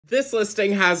This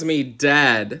listing has me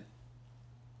dead.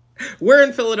 We're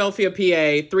in Philadelphia, PA,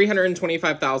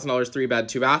 $325,000, 3-bed,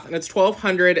 2-bath, and it's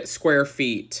 1,200 square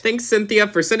feet. Thanks, Cynthia,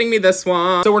 for sending me this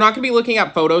one. So we're not gonna be looking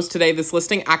at photos today. This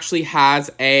listing actually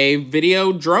has a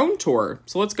video drone tour.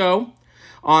 So let's go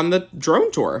on the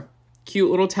drone tour. Cute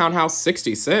little townhouse,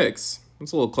 66.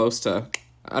 It's a little close to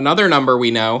another number we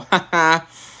know.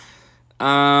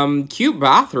 Cute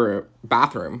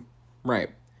bathroom, right.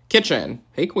 Kitchen,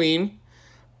 hey queen.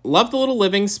 Love the little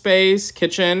living space.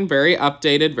 Kitchen, very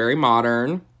updated, very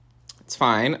modern. It's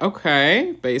fine.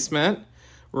 Okay, basement.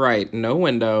 Right, no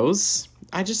windows.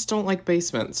 I just don't like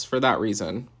basements for that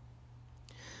reason.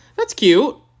 That's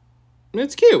cute.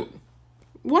 It's cute.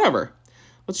 Whatever.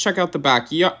 Let's check out the back.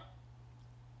 Yeah.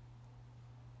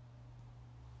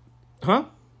 Huh?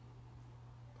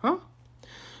 Huh?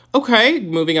 Okay,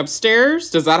 moving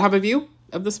upstairs. Does that have a view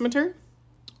of the cemetery?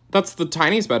 That's the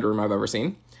tiniest bedroom I've ever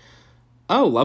seen. Oh, love.